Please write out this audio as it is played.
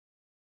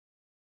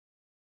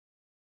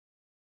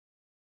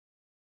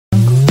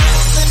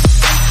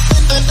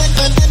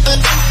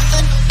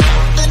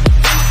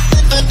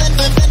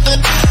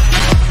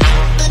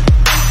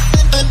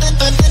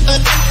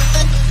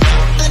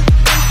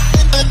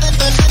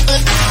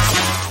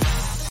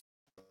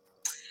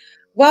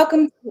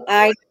Welcome to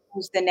I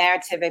Change the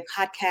Narrative, a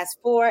podcast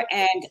for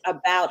and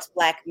about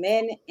Black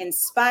men,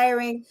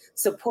 inspiring,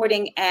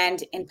 supporting,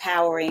 and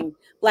empowering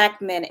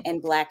Black men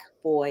and Black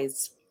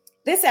boys.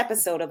 This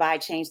episode of I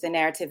Change the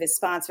Narrative is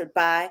sponsored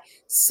by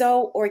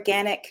So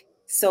Organic,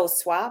 So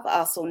Suave,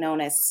 also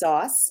known as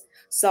Sauce.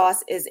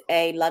 Sauce is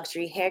a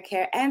luxury hair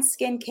care and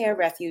skincare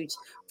refuge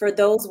for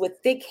those with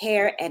thick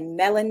hair and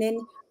melanin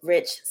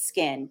rich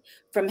skin.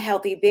 From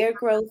healthy beard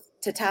growth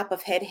to top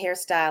of head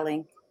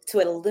hairstyling, to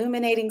an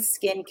illuminating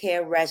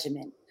skincare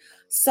regimen.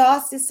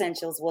 Sauce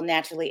Essentials will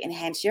naturally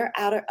enhance your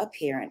outer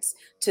appearance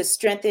to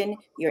strengthen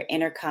your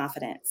inner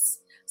confidence.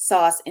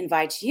 Sauce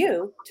invites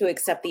you to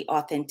accept the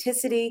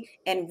authenticity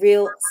and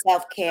real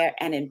self care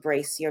and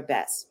embrace your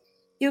best.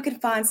 You can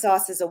find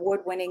Sauce's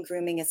award winning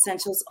grooming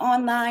essentials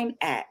online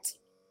at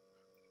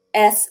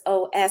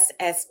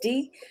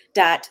sossd.co.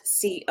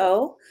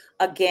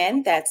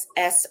 Again, that's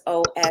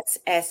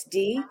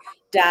sossd.co.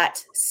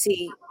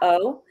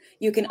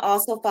 You can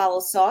also follow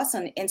Sauce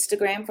on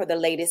Instagram for the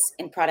latest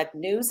in product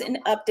news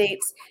and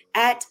updates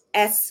at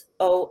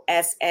sossd.co.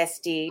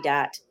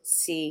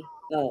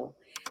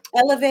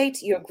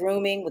 Elevate your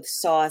grooming with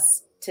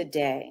Sauce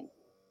today.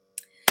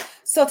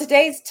 So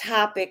today's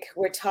topic,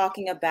 we're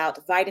talking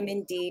about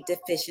vitamin D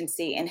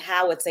deficiency and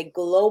how it's a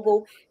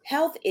global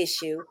health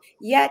issue,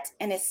 yet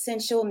an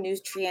essential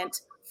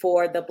nutrient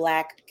for the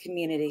Black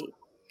community.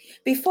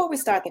 Before we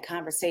start the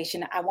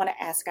conversation, I want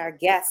to ask our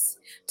guests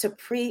to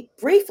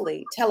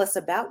briefly tell us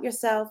about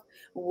yourself,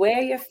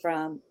 where you're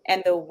from,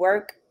 and the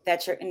work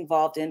that you're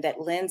involved in that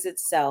lends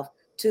itself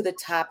to the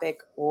topic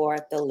or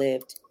the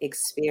lived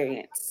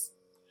experience.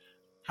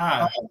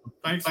 Hi,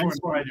 thanks for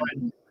inviting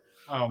me.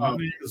 My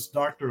name is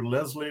Dr.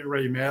 Leslie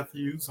Ray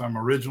Matthews. I'm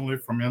originally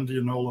from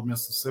Indianola,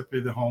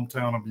 Mississippi, the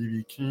hometown of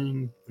B.B.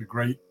 King, the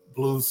great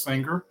blues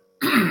singer.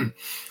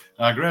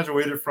 I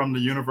graduated from the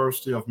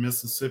University of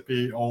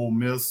Mississippi, Ole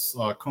Miss,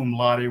 cum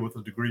laude with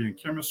a degree in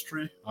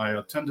chemistry. I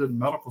attended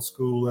medical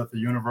school at the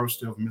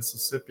University of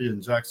Mississippi in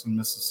Jackson,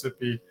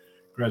 Mississippi,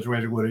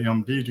 graduated with an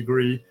MD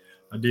degree.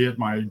 I did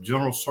my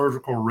general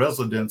surgical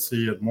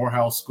residency at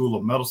Morehouse School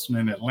of Medicine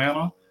in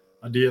Atlanta.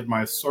 I did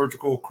my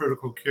surgical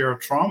critical care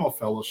trauma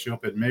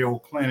fellowship at Mayo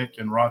Clinic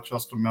in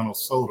Rochester,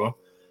 Minnesota.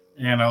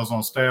 And I was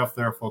on staff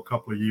there for a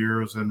couple of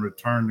years and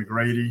returned to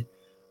Grady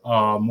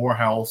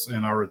Morehouse,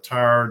 and I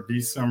retired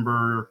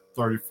December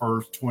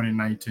 31st,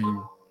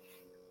 2019.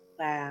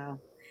 Wow.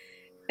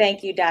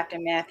 Thank you, Dr.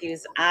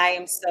 Matthews. I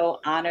am so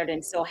honored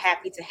and so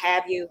happy to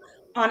have you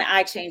on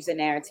I Change the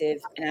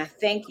Narrative. And I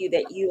thank you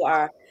that you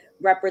are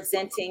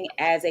representing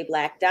as a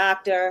Black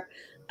doctor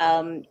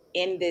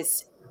in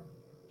this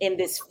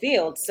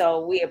field.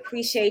 So we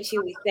appreciate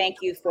you. We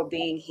thank you for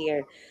being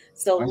here.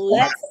 So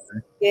let's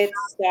get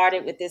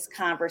started with this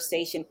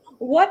conversation.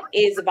 What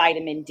is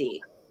vitamin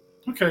D?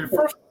 Okay,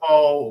 first of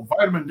all,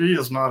 vitamin D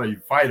is not a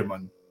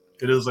vitamin.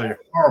 It is a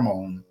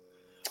hormone.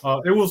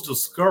 It was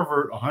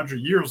discovered 100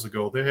 years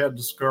ago. They had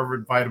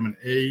discovered vitamin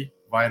A,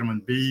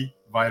 vitamin B,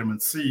 vitamin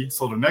C.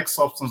 So the next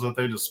substance that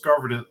they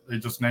discovered they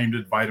just named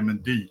it vitamin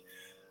D.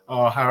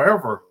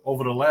 However,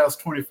 over the last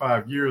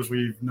 25 years,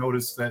 we've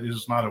noticed that it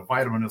is not a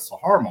vitamin, it's a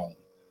hormone.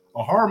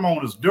 A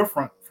hormone is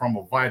different from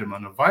a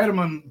vitamin. A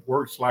vitamin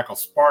works like a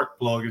spark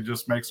plug. It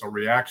just makes a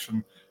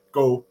reaction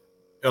go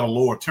at a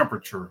lower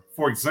temperature.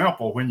 For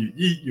example, when you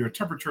eat, your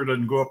temperature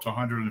doesn't go up to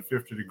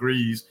 150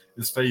 degrees.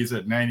 It stays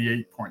at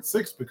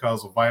 98.6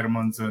 because of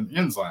vitamins and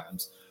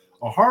enzymes.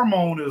 A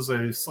hormone is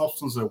a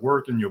substance that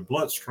works in your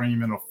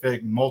bloodstream and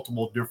affect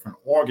multiple different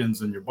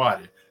organs in your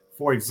body.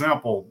 For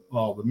example,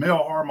 the male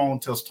hormone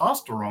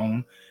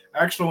testosterone,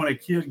 actually when a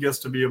kid gets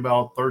to be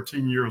about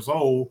 13 years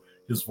old,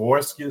 his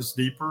voice gets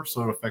deeper,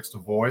 so it affects the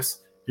voice.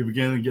 He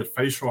begins to get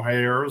facial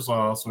hairs,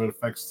 so it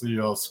affects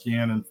the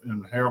skin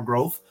and hair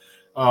growth.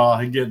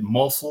 He gets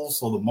muscles,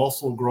 so the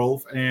muscle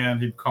growth, and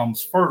he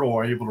becomes fertile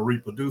or able to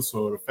reproduce,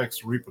 so it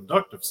affects the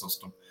reproductive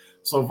system.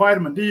 So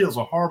vitamin D is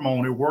a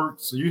hormone. It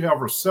works. So you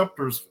have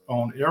receptors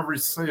on every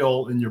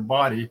cell in your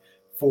body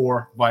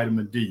for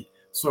vitamin D.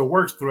 So it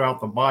works throughout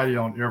the body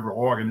on every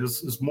organ.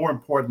 It's more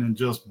important than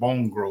just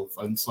bone growth.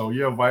 And so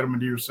you have vitamin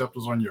D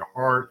receptors on your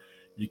heart,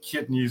 your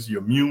kidneys,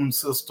 your immune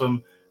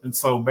system, and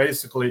so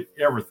basically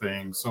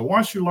everything. So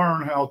once you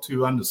learn how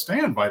to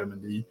understand vitamin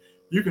D,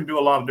 you can do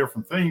a lot of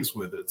different things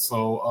with it.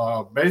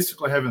 So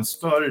basically having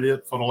studied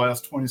it for the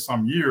last 20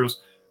 some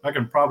years, I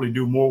can probably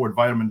do more with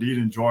vitamin D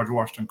than George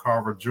Washington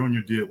Carver Jr.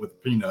 did with the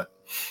peanut.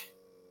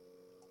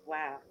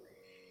 Wow.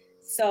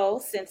 So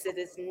since it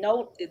is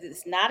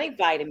not a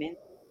vitamin,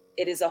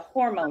 it is a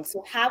hormone.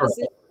 So how is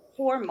this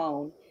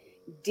hormone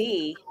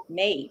D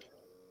made?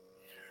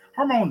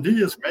 Hormone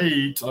D is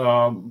made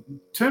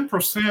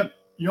 10%.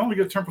 You only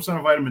get 10%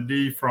 of vitamin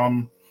D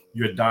from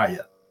your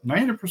diet.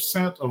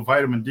 90% of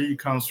vitamin D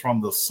comes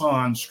from the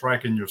sun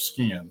striking your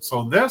skin.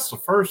 So that's the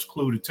first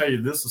clue to tell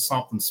you this is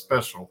something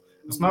special.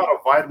 It's not a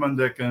vitamin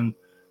that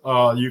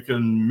you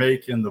can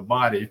make in the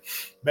body.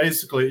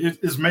 Basically, it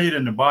is made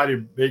in the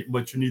body,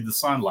 but you need the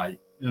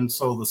sunlight. And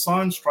so the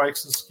sun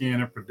strikes the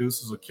skin and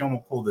produces a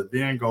chemical that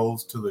then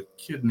goes to the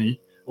kidney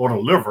or the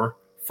liver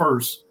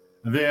first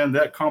And then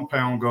that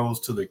compound goes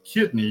to the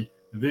kidney,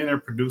 and then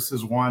it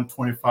produces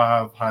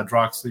 125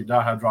 hydroxy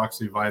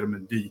dihydroxy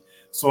vitamin D.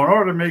 So in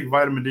order to make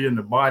vitamin D in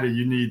the body,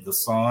 you need the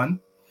sun,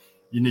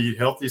 you need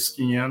healthy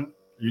skin,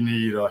 you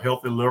need a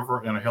healthy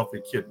liver, and a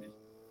healthy kidney.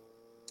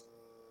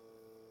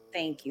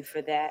 Thank you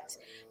for that.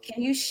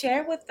 Can you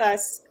share with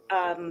us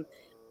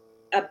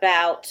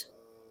about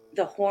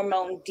the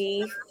hormone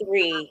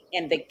D3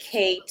 and the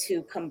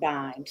K2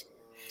 combined?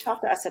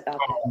 Talk to us about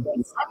that,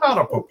 please. I'm not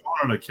a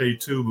proponent of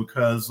K2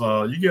 because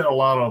you get a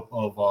lot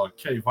of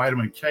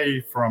vitamin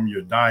K from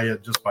your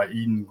diet just by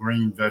eating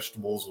green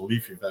vegetables or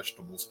leafy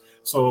vegetables.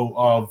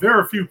 So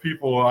very few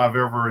people I've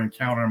ever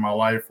encountered in my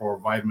life are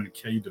vitamin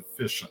K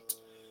deficient.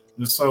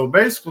 And so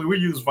basically we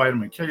use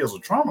vitamin K as a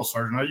trauma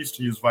surgeon. I used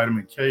to use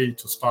vitamin K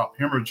to stop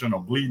hemorrhaging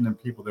or bleeding in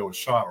people that were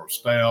shot or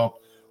stabbed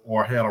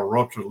or had a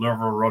ruptured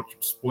liver,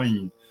 ruptured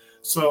spleen.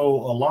 So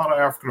a lot of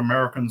African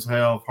Americans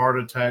have heart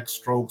attacks,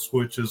 strokes,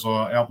 which is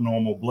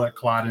abnormal blood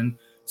clotting.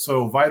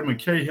 So vitamin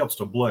K helps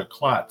the blood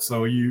clot.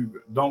 So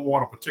you don't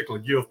want to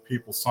particularly give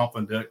people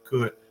something that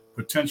could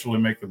potentially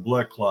make the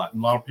blood clot.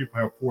 And a lot of people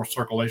have poor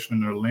circulation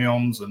in their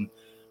limbs and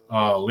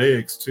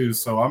legs too.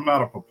 So I'm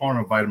not a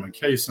proponent of vitamin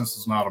K since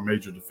it's not a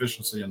major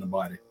deficiency in the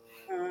body.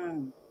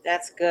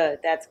 That's good.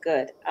 That's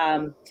good.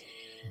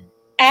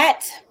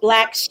 At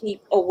Black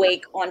Sheep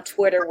Awake on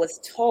Twitter was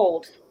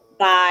told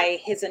by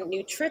his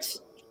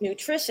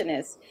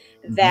nutritionist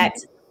that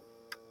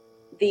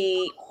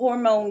the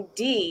hormone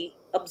D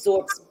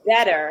absorbs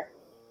better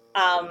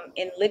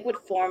in liquid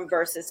form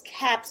versus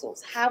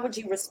capsules. How would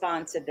you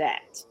respond to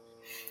that?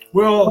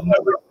 Well,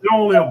 it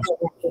only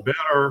absorbs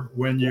better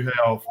when you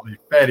have a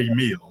fatty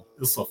meal.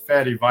 It's a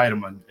fatty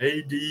vitamin.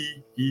 A,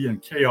 D, E,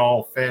 and K are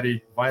all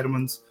fatty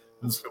vitamins,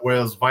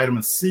 whereas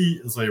vitamin C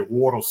is a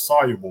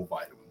water-soluble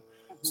vitamin.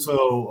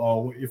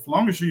 So as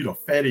long as you eat a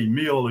fatty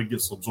meal, it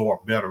gets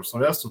absorbed better. So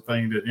that's the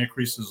thing that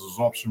increases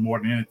absorption more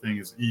than anything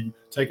is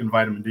taking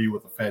vitamin D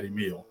with a fatty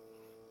meal.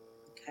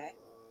 Okay.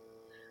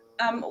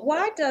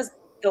 Why does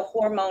the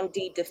hormone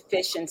D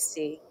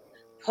deficiency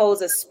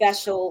pose a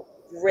special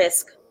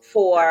risk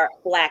for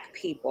Black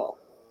people?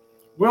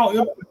 Well,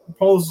 it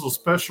poses a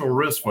special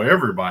risk for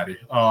everybody.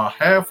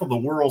 Half of the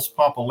world's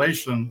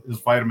population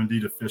is vitamin D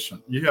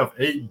deficient. You have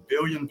 8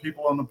 billion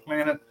people on the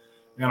planet,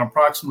 and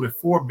approximately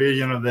 4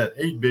 billion of that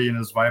 8 billion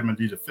is vitamin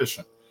D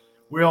deficient.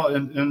 Well,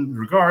 in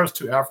regards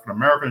to African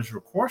Americans,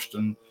 your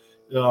question,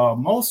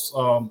 most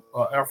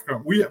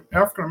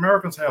African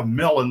Americans have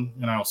melanin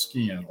in our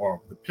skin,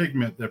 or the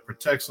pigment that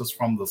protects us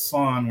from the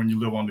sun when you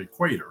live on the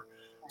equator.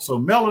 So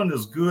melanin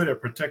is good at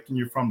protecting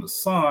you from the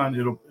sun.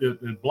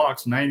 It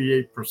blocks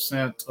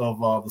 98%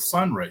 of the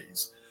sun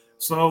rays.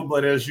 So,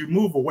 but as you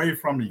move away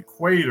from the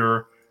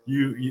equator,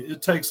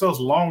 it takes us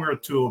longer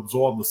to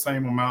absorb the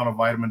same amount of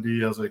vitamin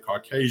D as a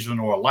Caucasian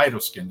or a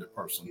lighter skinned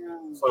person.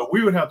 So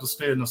we would have to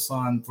stay in the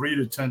sun 3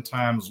 to 10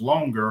 times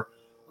longer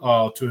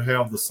to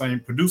have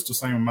produce the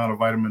same amount of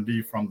vitamin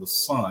D from the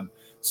sun.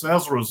 So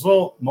as a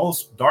result,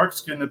 most dark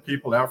skinned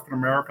people, African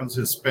Americans,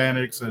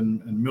 Hispanics,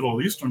 and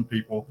Middle Eastern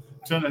people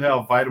tend to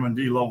have vitamin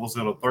D levels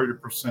that are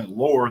 30%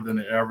 lower than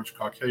the average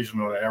Caucasian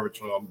or the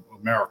average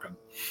American.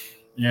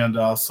 And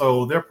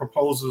so that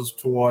proposes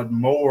toward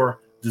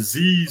more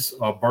disease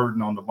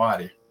burden on the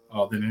body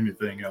than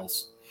anything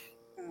else.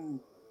 Okay.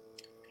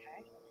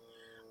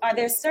 Are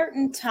there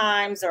certain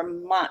times or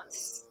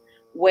months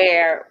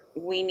where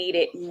we need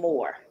it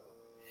more?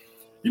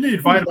 You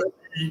need vitamin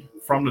D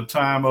from the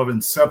time of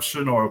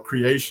inception or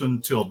creation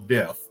till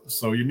death.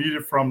 So you need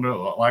it from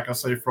like I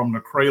say, from the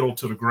cradle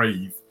to the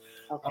grave.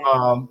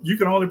 Okay. You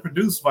can only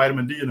produce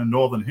vitamin D in the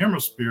northern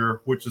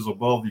hemisphere, which is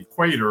above the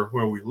equator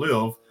where we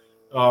live,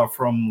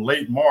 from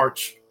late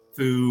March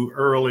through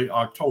early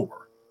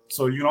October.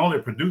 So you can only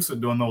produce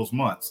it during those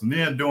months. And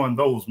then during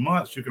those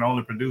months, you can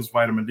only produce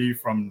vitamin D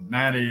from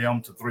 9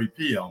 a.m. to 3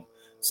 p.m.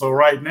 So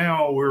right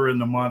now we're in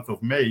the month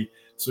of May.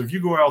 So if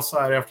you go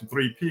outside after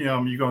 3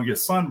 p.m., you're going to get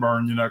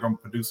sunburned. You're not going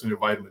to produce any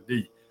vitamin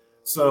D.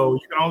 So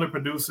you can only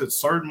produce it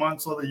certain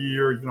months of the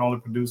year. You can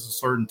only produce it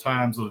certain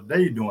times of the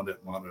day during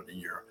that month of the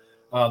year.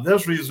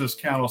 This reason is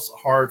kind of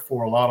hard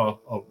for a lot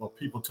of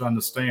people to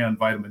understand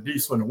vitamin D.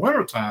 So in the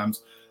winter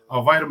times,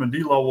 vitamin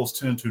D levels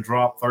tend to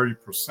drop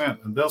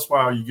 30%. And that's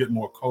why you get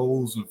more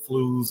colds and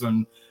flus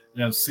and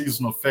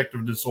seasonal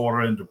affective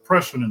disorder and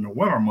depression in the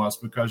winter months,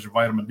 because your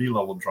vitamin D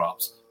level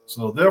drops.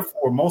 So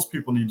therefore, most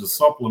people need to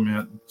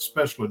supplement,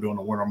 especially during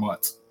the winter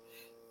months.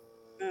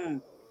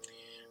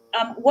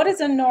 What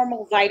is a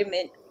normal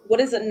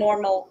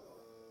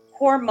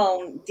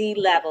hormone D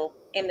level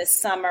in the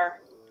summer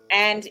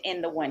and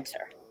in the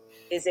winter?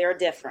 Is there a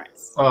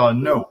difference?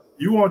 No.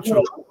 You want your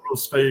level to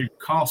stay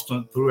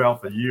constant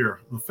throughout the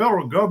year. The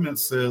federal government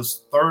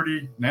says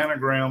 30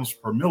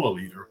 nanograms per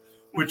milliliter,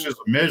 which is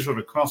a measure of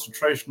the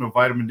concentration of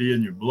vitamin D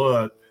in your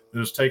blood that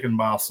is taken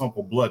by a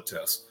simple blood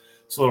test.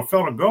 So the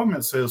federal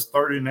government says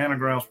 30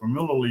 nanograms per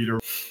milliliter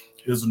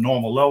is a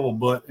normal level.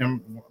 But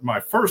in my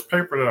first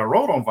paper that I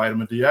wrote on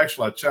vitamin D,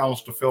 actually, I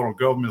challenged the federal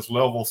government's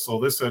level. So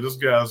they said this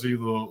guy's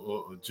either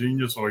a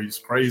genius or he's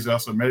crazy. I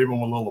said maybe I'm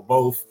a little of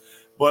both.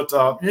 But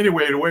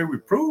anyway, the way we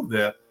proved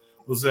that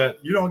was that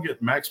you don't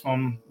get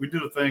maximum. We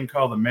did a thing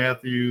called the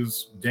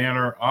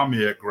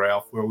Matthews-Danner-Ahmed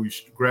graph, where we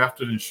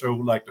graphed it and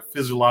showed like the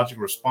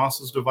physiological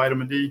responses to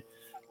vitamin D.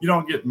 You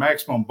don't get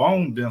maximum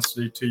bone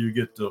density till you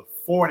get to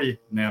 40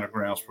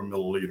 nanograms per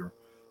milliliter.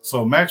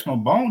 So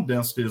maximum bone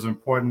density is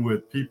important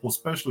with people,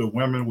 especially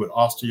women with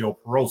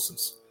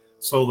osteoporosis.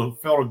 So the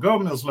federal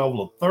government's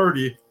level of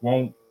 30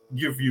 won't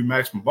give you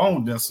maximum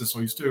bone density, so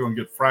you're still going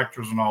to get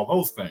fractures and all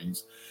those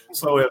things.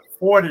 So at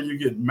 40, you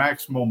get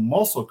maximum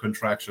muscle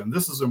contraction.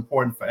 This is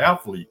important for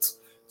athletes.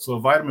 So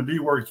vitamin D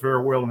works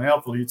very well in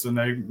athletes, and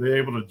they're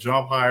able to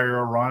jump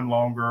higher, run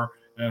longer,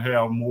 and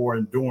have more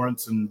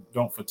endurance and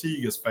don't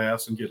fatigue as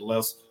fast and get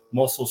less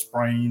muscle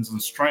sprains and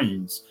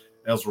strains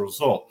as a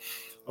result.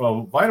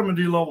 Vitamin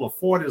D level of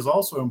 40 is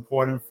also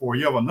important for,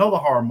 you have another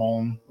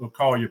hormone we'll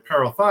call your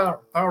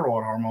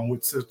parathyroid hormone,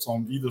 which sits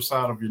on either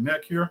side of your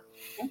neck here.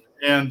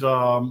 And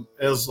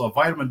as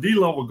vitamin D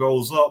level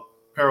goes up,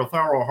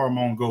 parathyroid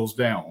hormone goes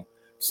down.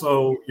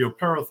 So your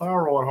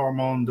parathyroid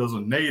hormone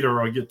doesn't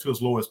nadir or get to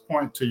its lowest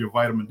point till your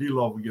vitamin D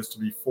level gets to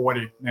be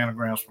 40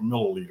 nanograms per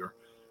milliliter.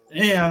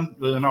 And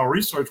in our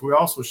research, we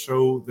also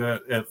showed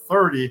that at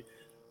 30,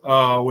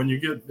 when you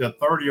get at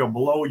 30 or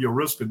below, your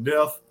risk of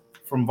death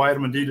from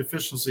vitamin D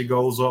deficiency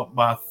goes up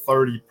by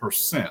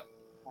 30%.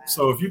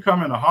 So if you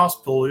come in a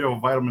hospital, you have a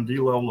vitamin D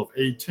level of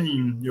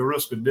 18, your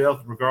risk of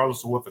death,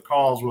 regardless of what the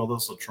cause, whether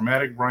it's a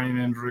traumatic brain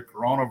injury,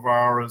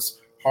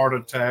 coronavirus, heart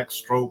attack,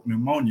 stroke,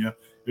 pneumonia,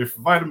 if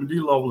vitamin D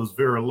level is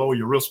very low,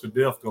 your risk of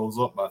death goes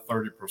up by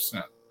 30%.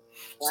 Wow.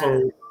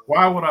 So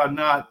why would I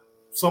not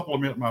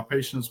supplement my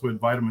patients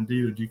with vitamin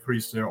D to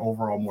decrease their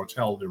overall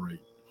mortality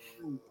rate?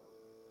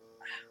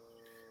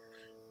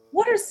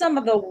 What are some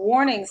of the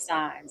warning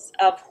signs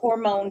of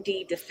hormone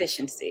D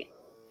deficiency?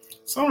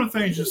 Some of the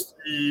things you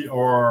see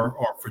are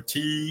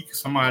fatigue,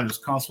 somebody that's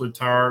constantly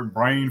tired,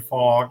 brain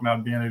fog,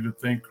 not being able to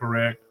think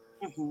correct,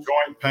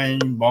 joint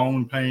pain,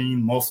 bone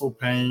pain, muscle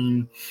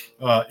pain,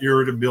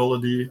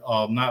 irritability,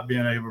 not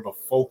being able to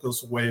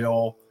focus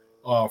well,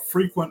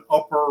 frequent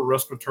upper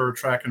respiratory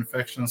tract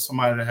infections,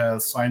 somebody that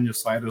has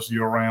sinusitis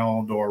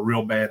year-round or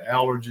real bad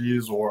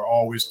allergies or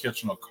always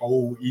catching a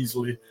cold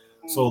easily.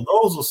 So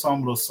those are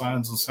some of the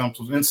signs and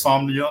symptoms.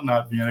 Insomnia,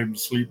 not being able to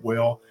sleep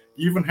well,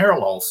 even hair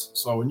loss.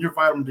 So when you're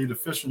vitamin D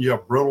deficient, you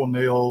have brittle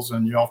nails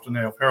and you often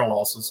have hair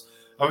losses.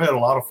 I've had a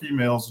lot of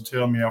females who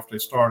tell me after they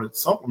started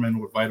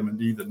supplementing with vitamin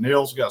D, the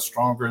nails got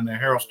stronger and their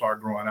hair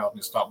started growing out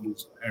and they stopped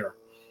losing hair.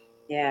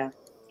 Yeah.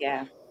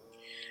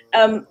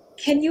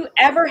 Can you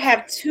ever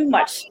have too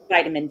much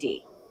vitamin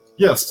D?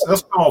 Yes,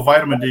 that's called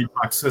vitamin D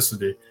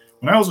toxicity.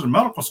 When I was in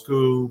medical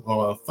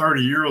school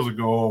 30 years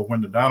ago,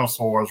 when the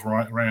dinosaurs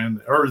ran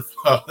the earth,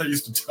 they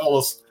used to tell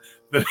us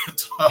that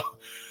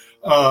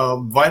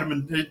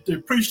they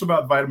preached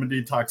about vitamin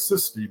D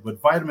toxicity,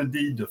 but vitamin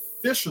D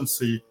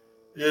deficiency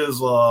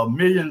is a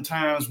million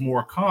times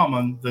more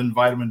common than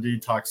vitamin D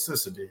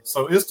toxicity.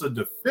 So it's the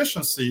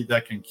deficiency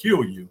that can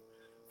kill you.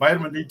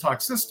 Vitamin D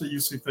toxicity, you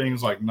see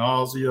things like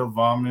nausea,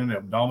 vomiting,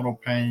 abdominal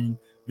pain.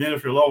 Then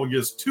if your level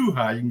gets too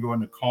high, you can go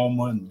into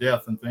coma and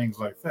death and things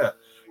like that.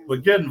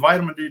 But getting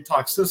vitamin D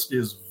toxicity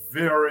is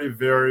very,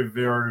 very,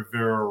 very,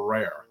 very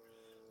rare.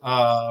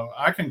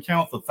 I can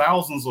count the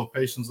thousands of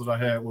patients that I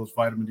had was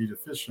vitamin D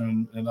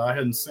deficient, and I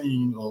hadn't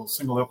seen a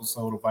single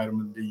episode of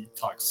vitamin D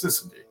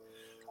toxicity.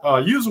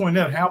 Usually when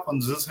that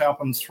happens, this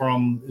happens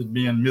from it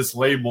being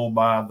mislabeled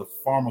by the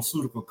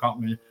pharmaceutical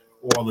company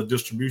or the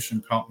distribution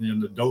company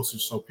and the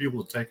dosage. So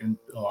people are taking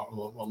a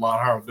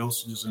lot higher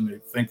dosages than they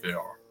think they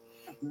are.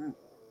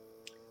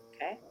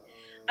 Okay.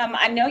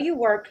 I know you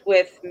worked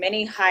with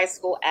many high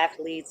school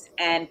athletes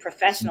and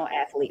professional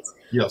athletes.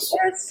 Yes.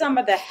 What are some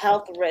of the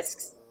health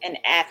risks in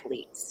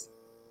athletes?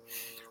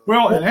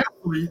 Well, in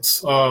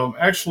athletes,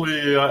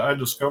 actually, I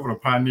discovered or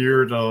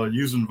pioneered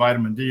using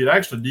vitamin D. It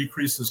actually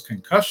decreases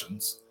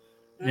concussions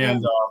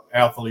in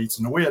athletes.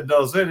 And the way it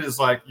does it is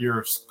like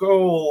your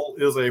skull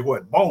is a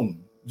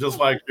bone, just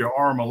like your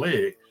arm or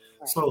leg.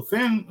 Right. So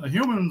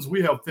humans,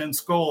 we have thin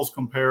skulls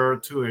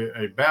compared to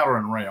a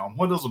battering ram.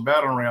 What does a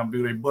battering ram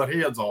do? They butt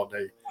heads all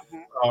day.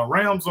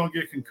 Rams don't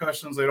get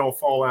concussions. They don't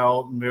fall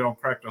out and they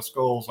don't crack their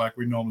skulls like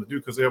we normally do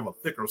because they have a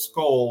thicker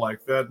skull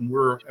like that, and we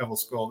have a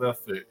skull that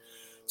thick.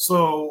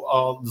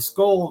 So the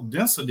skull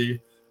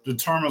density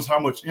determines how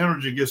much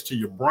energy gets to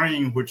your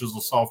brain, which is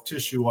the soft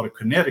tissue or the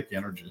kinetic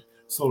energy.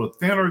 So the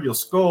thinner your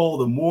skull,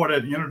 the more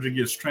that energy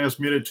gets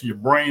transmitted to your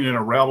brain, and it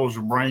rattles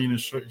your brain and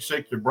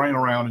shake your brain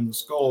around in your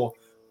skull.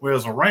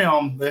 Whereas a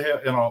ram,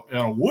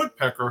 a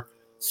woodpecker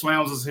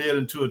slams his head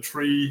into a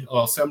tree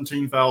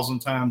 17,000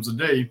 times a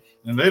day,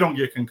 and they don't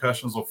get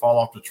concussions or fall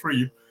off the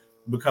tree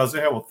because they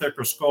have a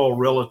thicker skull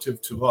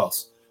relative to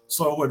us.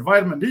 So what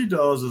vitamin D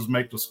does is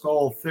make the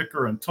skull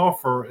thicker and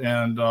tougher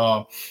and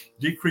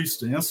decrease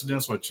the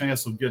incidence or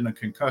chance of getting a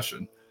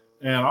concussion.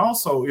 And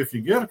also, if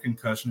you get a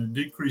concussion, it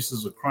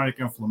decreases the chronic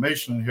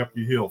inflammation and help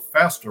you heal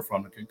faster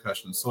from the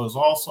concussion. So it's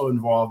also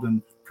involved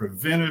in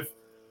preventive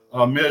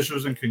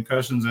measures in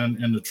concussions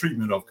and in the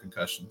treatment of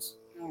concussions.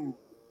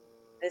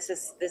 This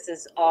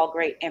is all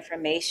great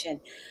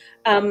information.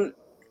 Um,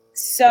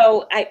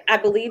 so I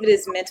believe it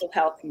is Mental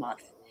Health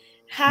Month. Yeah.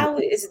 How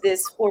is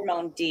this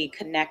hormone D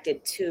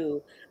connected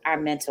to our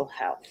mental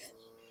health?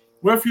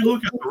 Well, if you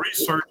look at the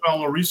research, all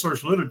the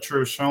research literature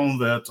has shown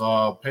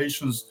that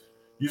patients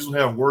usually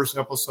have worse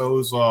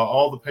episodes.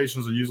 All the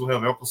patients that usually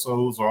have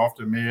episodes are off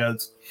their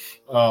meds.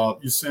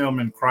 You see them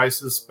in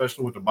crisis,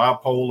 especially with the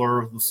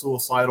bipolar, the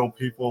suicidal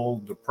people,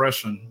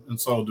 depression. And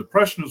so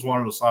depression is one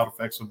of the side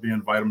effects of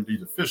being vitamin D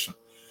deficient.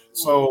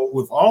 So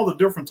with all the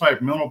different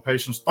type mental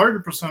patients,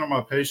 30% of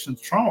my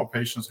patients, trauma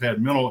patients, had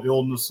mental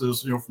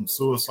illnesses, from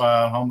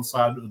suicide,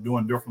 homicide,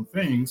 doing different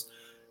things.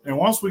 And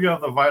once we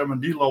got the vitamin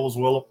D levels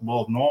well up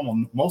above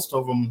normal, most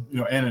of them,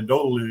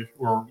 anecdotally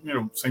were,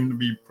 seemed to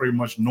be pretty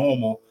much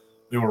normal.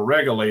 They were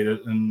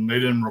regulated and they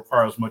didn't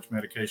require as much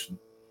medication.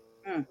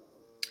 Mm,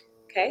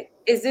 okay.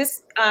 Is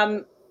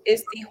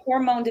the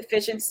hormone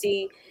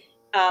deficiency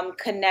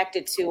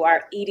connected to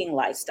our eating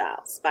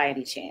lifestyles by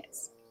any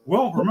chance?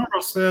 Well, remember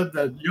I said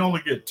that you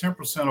only get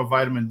 10% of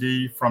vitamin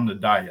D from the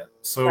diet. Right.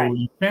 So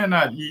you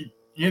cannot eat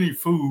any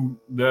food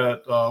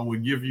that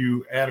would give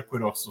you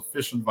adequate or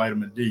sufficient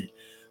vitamin D.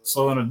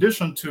 So in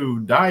addition to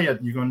diet,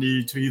 you're going to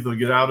need to either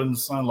get out in the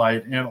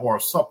sunlight and or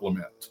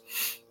supplement.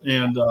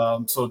 And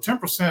so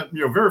 10%,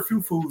 very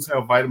few foods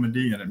have vitamin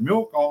D in it.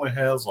 Milk only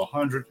has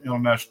 100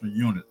 international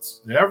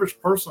units. The average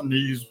person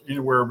needs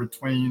anywhere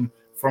between,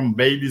 from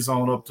babies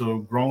on up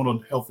to grown or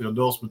healthy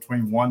adults,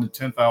 between 1 to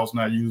 10,000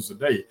 IUs a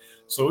day.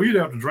 So you'd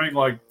have to drink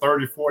like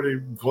 30, 40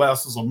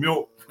 glasses of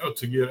milk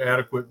to get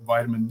adequate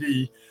vitamin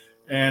D.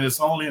 And it's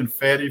only in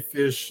fatty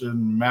fish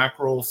and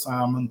mackerel,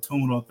 salmon,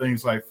 tuna,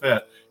 things like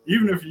that.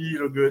 Even if you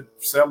eat a good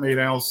 7, 8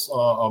 ounce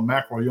of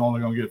mackerel, you're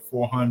only going to get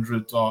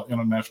 400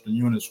 international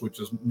units, which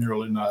is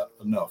nearly not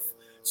enough.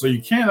 So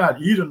you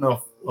cannot eat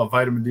enough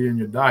vitamin D in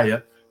your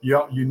diet.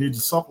 You need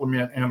to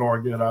supplement and or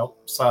get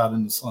outside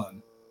in the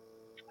sun.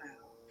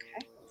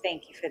 Okay.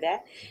 Thank you for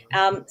that.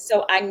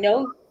 So I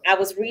know I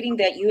was reading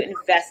that you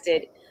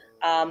invested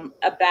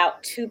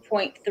about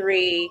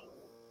 $2.3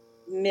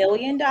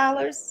 million,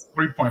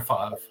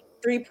 3.5.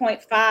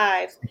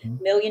 $3.5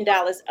 Mhm. million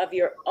of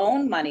your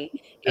own money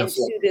Yes.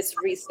 into this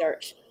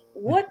research.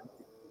 What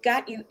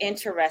got you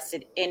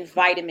interested in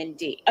vitamin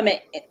D?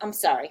 I'm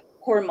sorry,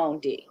 hormone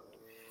D.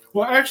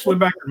 Well, actually,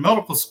 back in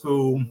medical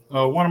school,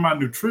 one of my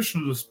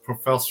nutritionist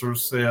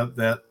professors said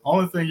that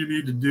only thing you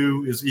need to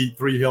do is eat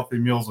 3 healthy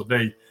meals a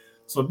day.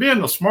 So,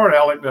 being the smart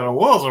aleck that I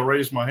was, I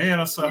raised my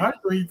hand. I said, "How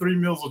do you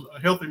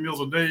eat healthy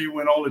meals a day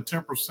when only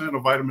 10%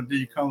 of vitamin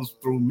D comes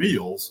through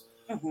meals?"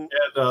 Mm-hmm.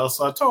 And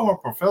so I told my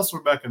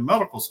professor back in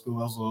medical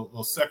school, as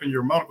a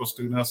second-year medical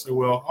student, I said,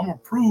 "Well, I'm gonna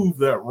prove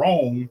that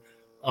wrong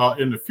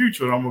in the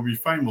future, and I'm gonna be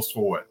famous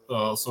for it."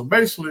 So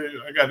basically,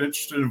 I got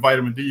interested in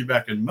vitamin D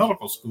back in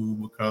medical school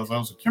because I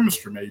was a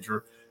chemistry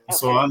major, and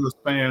so Okay. I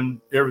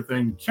understand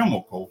everything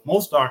chemical.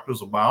 Most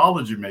doctors are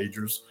biology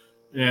majors,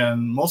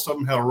 and most of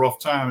them had a rough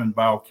time in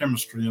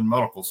biochemistry in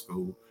medical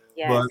school.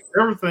 Yes.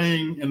 But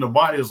everything in the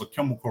body is a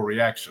chemical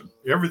reaction.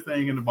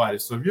 Everything in the body.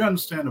 So if you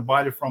understand the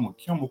body from a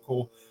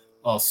chemical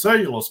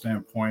cellular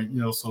standpoint,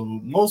 so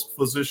most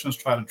physicians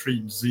try to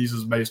treat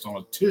diseases based on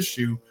a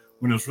tissue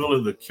when it's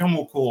really the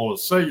chemical or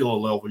cellular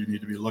level you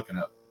need to be looking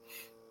at.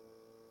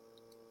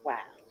 Wow.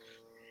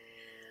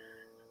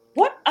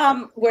 What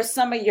were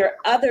some of your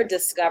other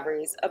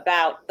discoveries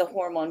about the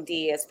hormone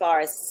D as far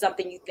as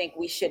something you think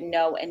we should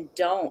know and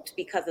don't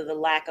because of the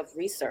lack of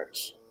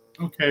research?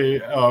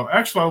 Okay,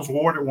 actually, I was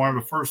awarded one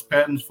of the first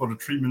patents for the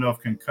treatment of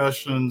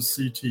concussions,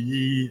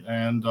 CTE,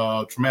 and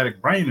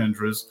traumatic brain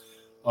injuries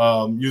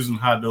using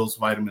high dose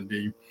vitamin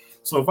D.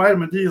 So,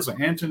 vitamin D is an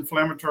anti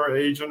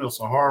inflammatory agent, it's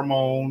a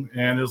hormone,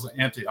 and it's an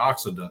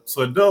antioxidant.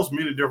 So, it does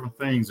many different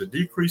things. It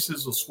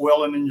decreases the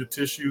swelling in your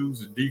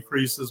tissues, it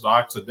decreases the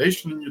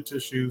oxidation in your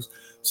tissues.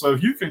 So,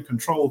 if you can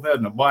control that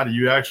in the body,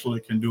 you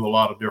actually can do a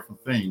lot of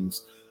different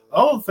things.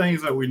 Other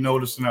things that we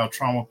noticed in our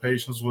trauma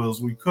patients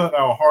was we cut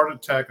our heart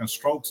attack and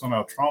strokes on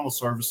our trauma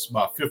services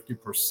by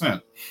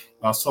 50%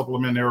 by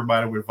supplementing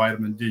everybody with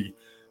vitamin D.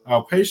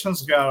 Our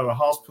patients got out of the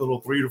hospital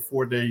 3 to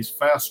 4 days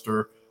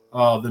faster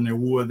than they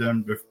would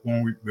than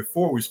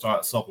before we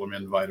start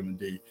supplementing vitamin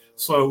D.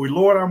 So we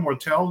lowered our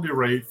mortality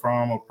rate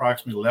from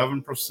approximately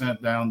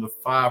 11% down to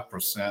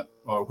 5%,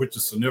 which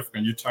is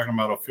significant. You're talking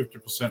about a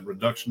 50%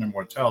 reduction in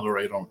mortality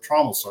rate on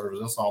trauma service.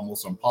 That's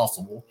almost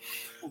impossible.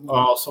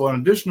 So in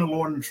addition to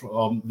lowering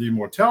the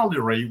mortality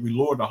rate, we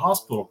lowered the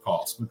hospital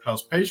costs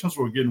because patients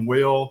were getting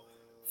well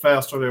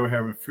faster. They were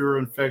having fewer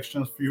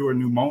infections, fewer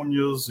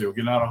pneumonias. They were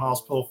getting out of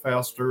hospital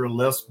faster,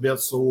 less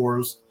bed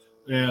sores.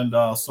 And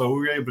so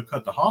we were able to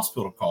cut the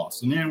hospital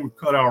costs. And then we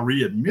cut our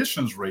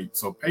readmissions rate.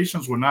 So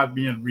patients were not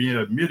being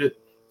readmitted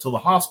to the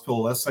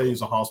hospital. That saves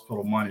the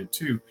hospital money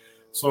too.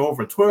 So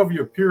over a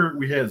 12-year period,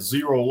 we had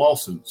 0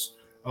 lawsuits.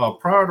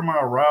 Prior to my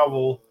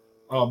arrival,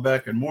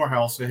 back in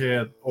Morehouse, they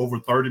had over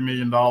 $30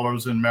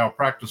 million in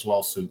malpractice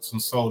lawsuits.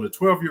 And so the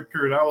 12-year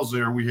period I was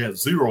there, we had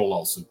 0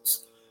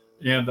 lawsuits.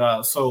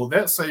 And so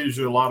that saves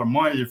you a lot of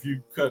money. If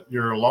you cut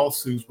your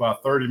lawsuits by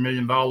 $30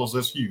 million,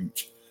 that's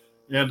huge.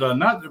 And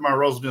not that my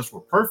residents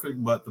were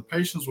perfect, but the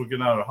patients were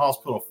getting out of the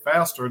hospital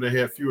faster. They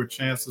had fewer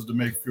chances to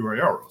make fewer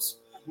errors.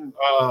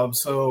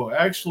 So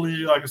actually,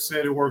 like I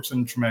said, it works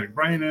in traumatic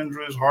brain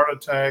injuries, heart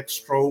attacks,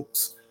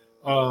 strokes.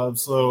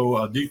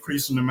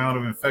 Decreasing the amount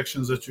of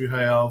infections that you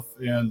have,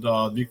 and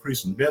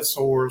decreasing bed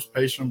sores.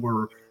 Patients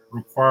were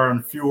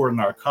requiring fewer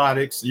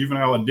narcotics. Even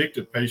our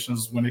addicted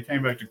patients, when they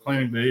came back to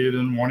clinic, they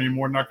didn't want any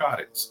more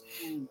narcotics.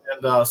 And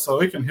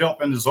so it can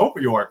help in this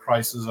opioid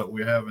crisis that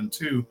we're having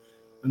too.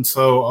 And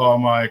so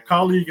my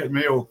colleague at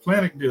Mayo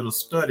Clinic did a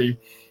study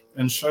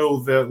and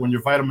showed that when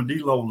your vitamin D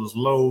level is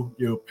low,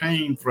 your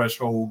pain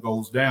threshold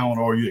goes down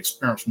or you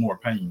experience more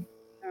pain.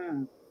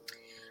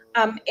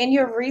 In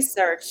your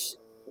research,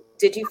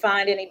 did you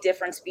find any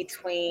difference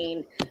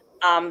between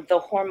the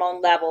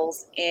hormone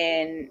levels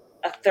in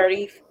a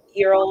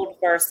 30-year-old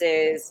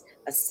versus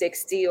a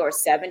 60 or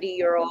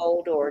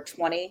 70-year-old or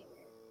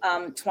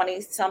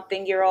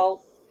 20-something-year-old?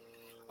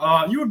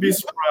 You would be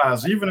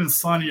surprised, even in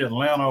sunny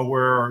Atlanta,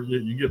 where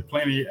you get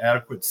plenty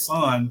adequate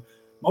sun,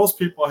 most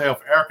people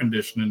have air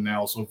conditioning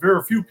now, so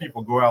very few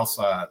people go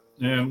outside.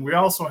 And we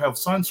also have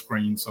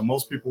sunscreen, so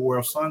most people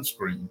wear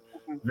sunscreen.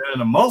 Then in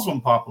the Muslim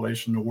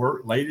population,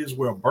 ladies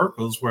wear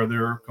burqas where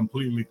they're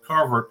completely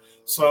covered.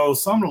 So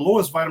some of the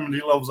lowest vitamin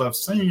D levels I've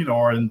seen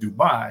are in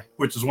Dubai,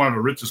 which is one of the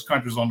richest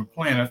countries on the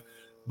planet.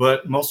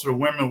 But most of the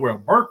women wear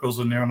burqas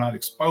and they're not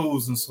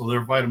exposed, and so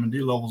their vitamin D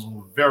levels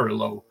are very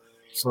low.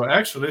 So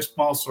actually, they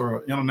sponsor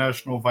an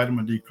international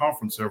vitamin D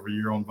conference every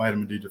year on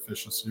vitamin D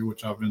deficiency,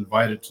 which I've been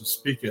invited to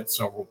speak at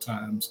several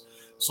times.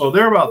 So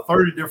there are about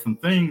 30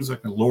 different things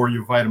that can lower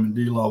your vitamin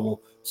D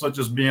level, such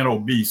as being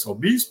obese.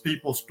 Obese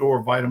people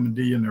store vitamin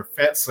D in their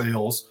fat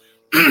cells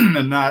and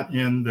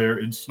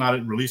it's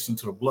not released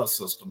into the blood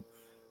system.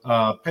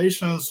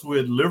 Patients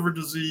with liver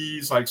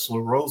disease like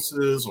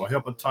cirrhosis or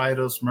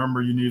hepatitis,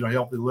 remember you need a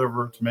healthy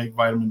liver to make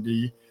vitamin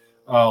D.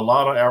 A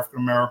lot of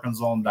African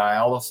Americans on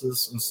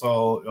dialysis, and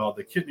so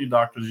the kidney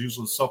doctors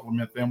usually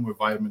supplement them with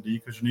vitamin D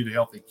because you need a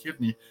healthy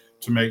kidney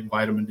to make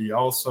vitamin D.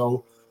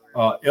 Also,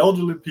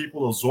 elderly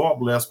people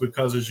absorb less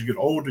because as you get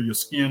older, your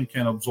skin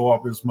can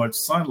absorb as much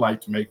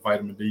sunlight to make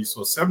vitamin D.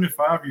 So a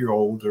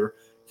 75-year-older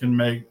can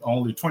make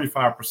only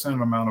 25% of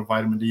the amount of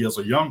vitamin D as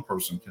a young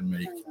person can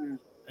make.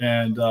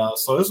 And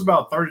so it's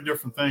about 30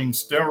 different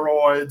things.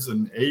 Steroids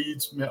and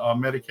AIDS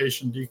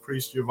medication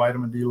decrease your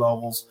vitamin D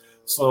levels.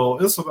 So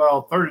it's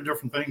about 30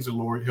 different things that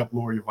help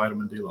lower your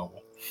vitamin D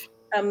level.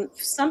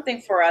 Something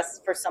for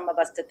some of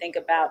us to think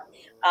about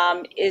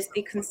is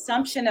the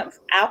consumption of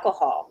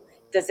alcohol.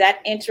 Does that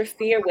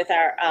interfere with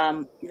our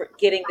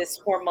getting this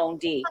hormone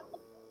D?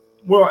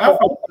 Well,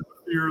 alcohol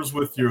interferes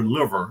with your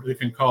liver. It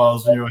can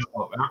cause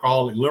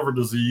alcoholic liver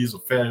disease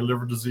or fatty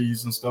liver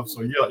disease and stuff.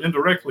 So yeah,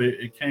 indirectly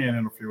it can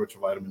interfere with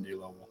your vitamin D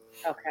level.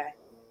 Okay,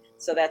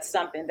 so that's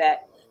something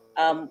that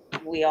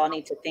we all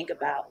need to think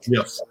about.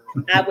 Yes.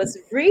 I was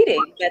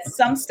reading that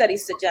some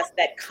studies suggest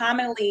that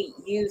commonly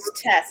used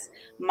tests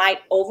might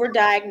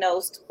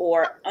overdiagnose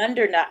or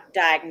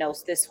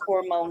underdiagnose this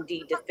hormone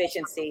D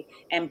deficiency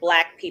in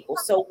Black people.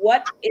 So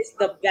what is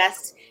the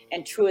best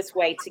and truest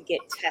way to get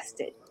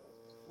tested?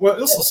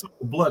 Well, it's a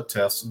simple blood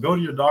test. Go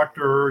to your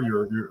doctor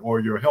or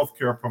your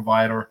healthcare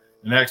provider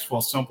and ask for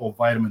a simple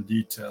vitamin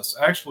D test.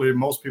 Actually,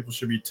 most people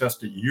should be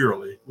tested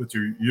yearly with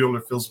your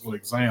yearly physical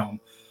exam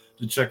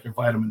to check your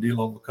vitamin D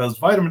level, because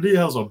vitamin D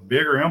has a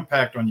bigger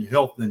impact on your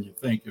health than you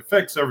think. It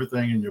affects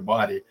everything in your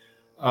body,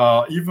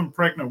 even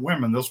pregnant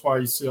women. That's why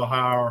you see a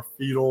higher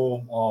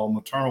fetal or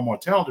maternal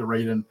mortality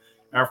rate in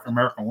African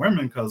American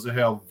women, because they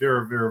have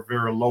very, very,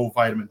 very low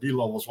vitamin D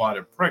levels while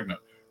they're pregnant.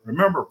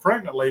 Remember,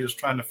 pregnant ladies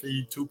trying to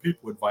feed two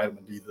people with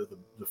vitamin D,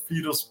 the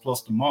fetus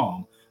plus the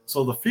mom.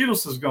 So the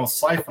fetus is going to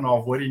siphon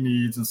off what he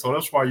needs. And so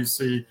that's why you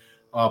see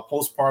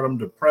postpartum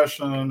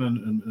depression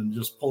and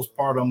just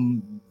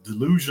postpartum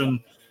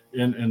delusion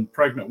in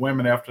pregnant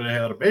women after they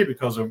had a baby,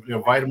 because of their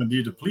vitamin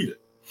D depleted.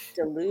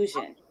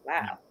 Delusion.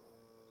 Wow.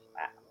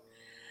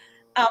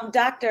 Wow.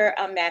 Dr.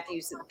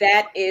 Matthews,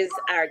 that is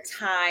our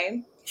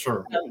time.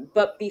 Sure.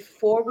 But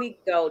before we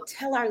go,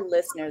 tell our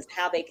listeners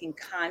how they can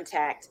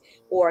contact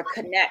or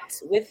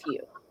connect with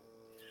you.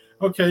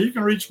 Okay, you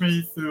can reach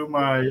me through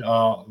my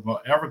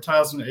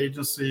advertising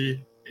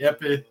agency,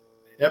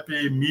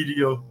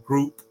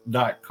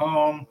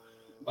 epimediagroup.com.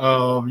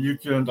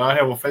 I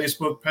have a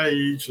Facebook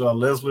page,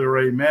 Leslie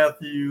Ray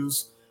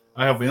Matthews.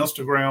 I have an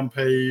Instagram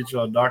page,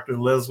 Dr.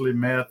 Leslie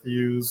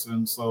Matthews.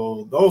 And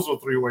so those are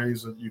three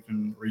ways that you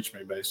can reach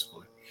me,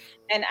 basically.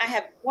 And I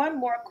have one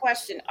more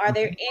question. Are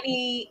there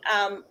any,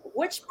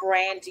 which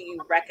brand do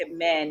you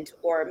recommend,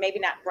 or maybe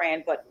not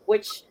brand, but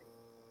what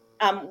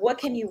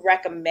can you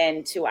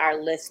recommend to our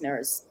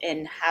listeners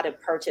in how to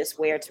purchase,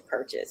 where to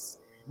purchase?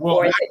 Well,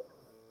 or is it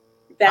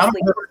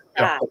bestly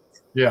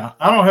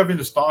I don't have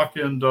any stock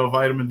in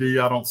vitamin D.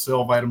 I don't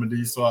sell vitamin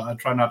D, so I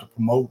try not to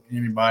promote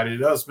anybody.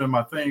 That's been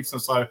my thing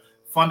since I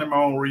funded my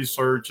own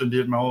research and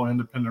did my own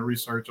independent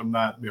research. I'm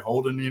not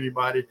beholden to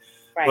anybody.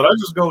 Right. But I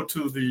just go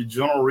to the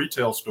general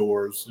retail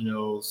stores,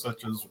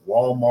 such as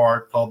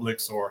Walmart,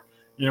 Publix, or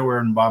anywhere,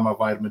 and buy my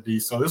vitamin D.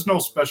 So there's no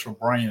special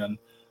brand.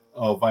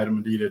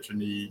 vitamin D that you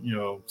need.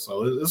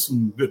 So there's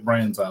some good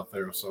brands out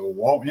there. So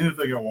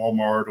anything at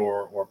Walmart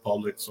or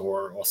Publix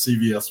or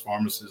CVS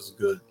pharmacy is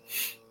good.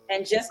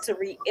 And just to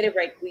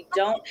reiterate, we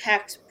don't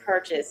have to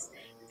purchase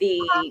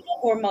the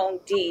Hormone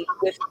D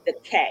with the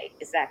K.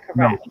 Is that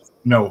correct?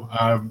 No,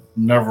 I've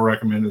never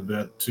recommended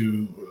that.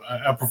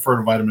 I prefer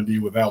the vitamin D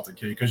without the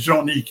K, because you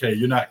don't need K.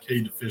 You're not K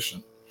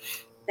deficient.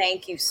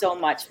 Thank you so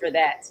much for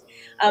that.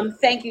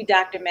 Thank you,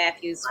 Dr.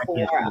 Matthews,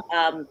 for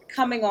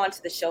coming on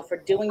to the show, for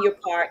doing your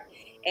part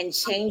and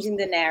changing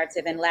the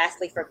narrative, and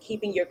lastly, for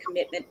keeping your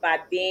commitment by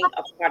being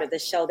a part of the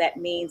show. That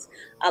means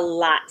a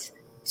lot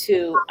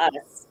to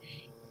us.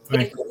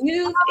 If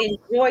you've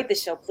enjoyed the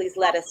show, please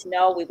let us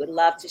know. We would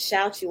love to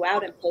shout you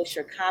out and post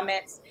your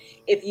comments.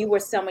 If you or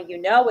someone you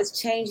know is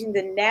changing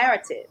the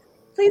narrative,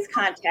 please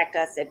contact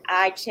us at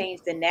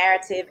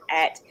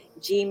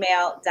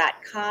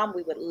ichangethenarrative@gmail.com.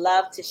 We would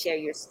love to share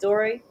your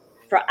story.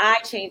 For I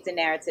Change the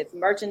Narrative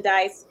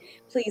merchandise,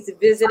 please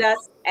visit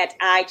us at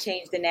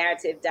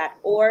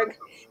ichangethenarrative.org.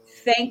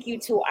 Thank you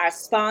to our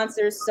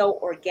sponsors, So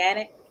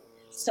Organic,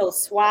 So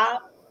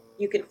Suave.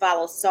 You can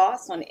follow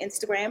Sauce on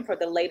Instagram for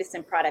the latest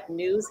in product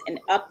news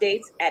and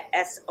updates at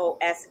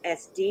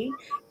sossd.co.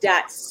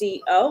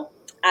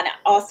 And I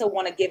also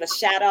want to give a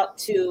shout out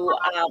to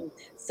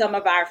some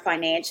of our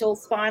financial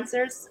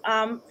sponsors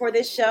for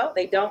this show.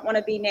 They don't want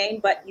to be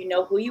named, but you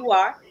know who you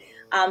are.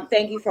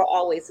 Thank you for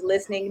always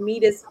listening.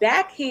 Meet us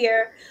back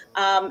here,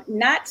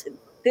 not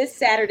this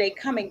Saturday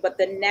coming, but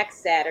the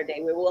next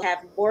Saturday, where we'll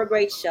have more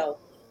great show,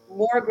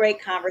 more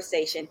great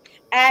conversation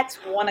at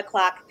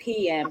 1:00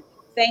 p.m.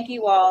 Thank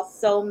you all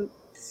so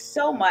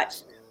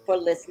much for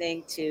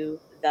listening to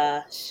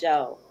the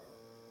show.